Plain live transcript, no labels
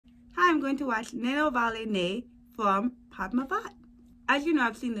I'm going to watch Nainowale from Padmaavat. As you know,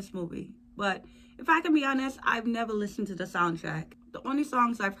 I've seen this movie, but if I can be honest, I've never listened to the soundtrack. The only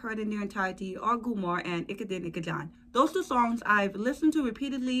songs I've heard in their entirety are Gumar and Ikadin Ikajan. Those two songs I've listened to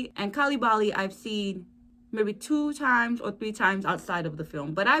repeatedly, and Kalibali I've seen maybe 2 times or 3 times outside of the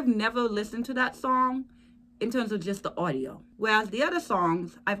film. But I've never listened to that song in terms of just the audio. Whereas the other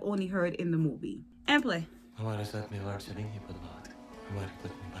songs I've only heard in the movie. And play. The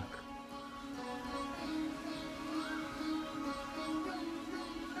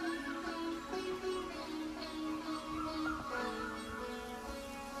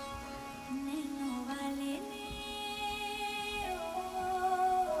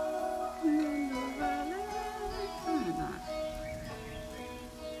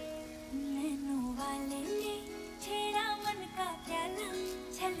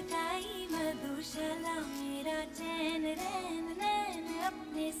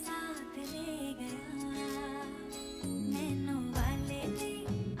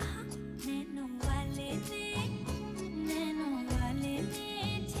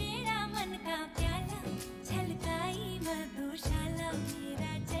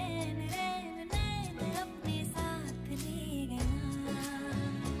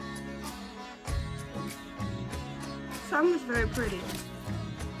song is very pretty.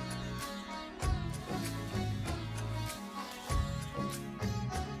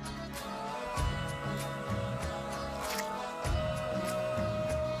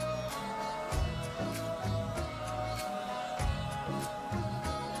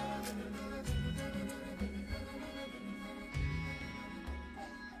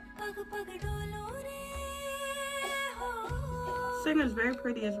 Singer's very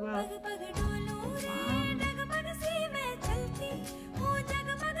pretty as well.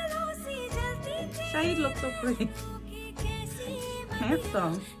 Shahid looks so pretty.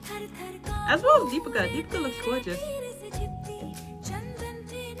 Handsome. As well as Deepika. Deepika looks gorgeous.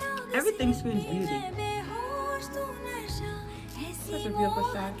 Everything screams beauty. Such a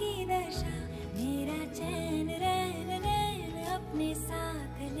beautiful shot.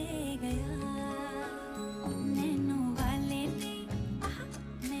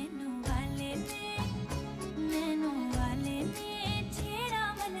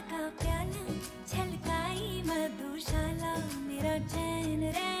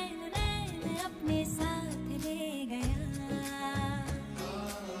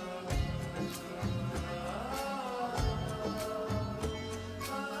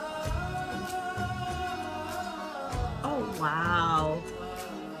 Oh, wow.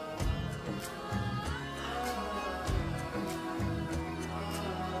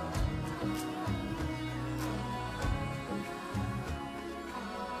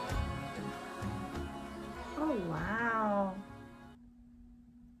 Oh, wow.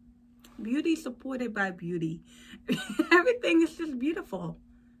 Beauty supported by beauty. Everything is just beautiful.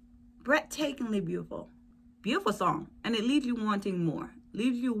 Breathtakingly beautiful. Beautiful song. And it leaves you wanting more.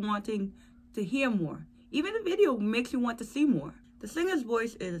 Leaves you wanting to hear more. Even the video makes you want to see more. The singer's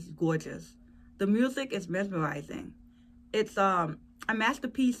voice is gorgeous. The music is mesmerizing. It's a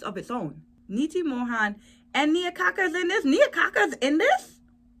masterpiece of its own. Niti Mohan and Nia Kaka's in this. Nia Kaka's in this?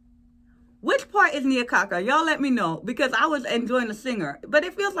 Which part is Nia Kaka? Y'all let me know, because I was enjoying the singer, but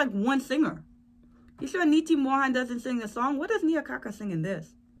it feels like one singer. You sure Niti Mohan doesn't sing the song? What does Nia Kaka sing in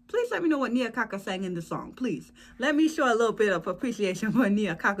this? Please let me know what Nia Kaka sang in the song, please. Let me show a little bit of appreciation for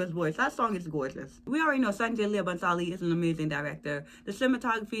Nia Kaka's voice. That song is gorgeous. We already know Sanjay Leela Bhansali is an amazing director. The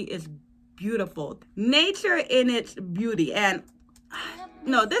cinematography is beautiful. Nature in its beauty. And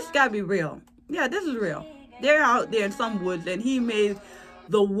no, this gotta be real. Yeah, this is real. They're out there in some woods and he made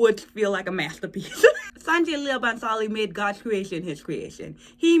the woods feel like a masterpiece. Sanjay Leela Bhansali made God's creation his creation.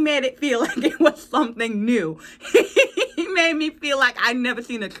 He made it feel like it was something new. He made me feel like I'd never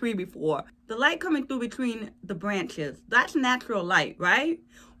seen a tree before. The light coming through between the branches, that's natural light, right?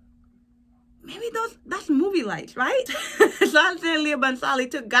 Maybe that's movie lights, right? Sanjay Leela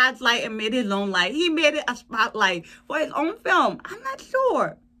Bhansali took God's light and made his own light. He made it a spotlight for his own film. I'm not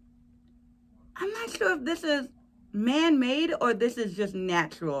sure. I'm not sure if this is man-made or this is just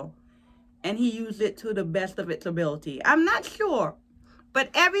natural and he used it to the best of its ability. I'm not sure, but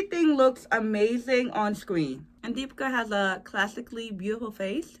everything looks amazing on screen. And Deepika has a classically beautiful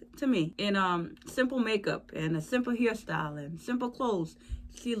face to me. In simple makeup and a simple hairstyle and simple clothes,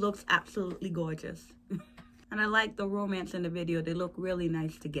 she looks absolutely gorgeous. And I like the romance in the video. They look really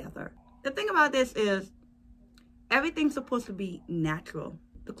nice together. The thing about this is everything's supposed to be natural.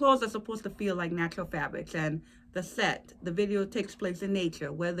 The clothes are supposed to feel like natural fabrics, and the set, the video takes place in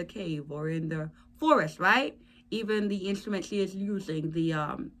nature, whether the cave or in the forest, right? Even the instrument she is using,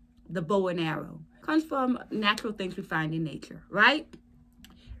 the the bow and arrow. It comes from natural things we find in nature, right?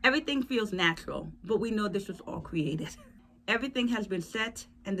 Everything feels natural, but we know this was all created. Everything has been set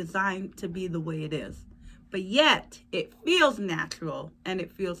and designed to be the way it is. But yet, it feels natural and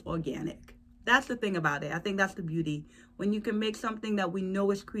it feels organic. That's the thing about it. I think that's the beauty. When you can make something that we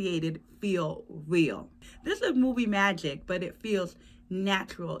know is created feel real. This is movie magic, but it feels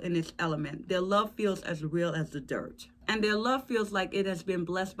natural in its element. Their love feels as real as the dirt. And their love feels like it has been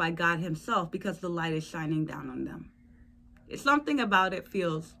blessed by God himself because the light is shining down on them. Something about it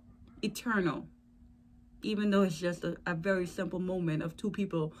feels eternal, even though it's just a very simple moment of two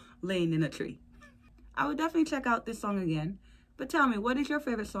people laying in a tree. I would definitely check out this song again. But tell me, what is your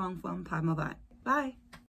favorite song from Padmaavat? Bye.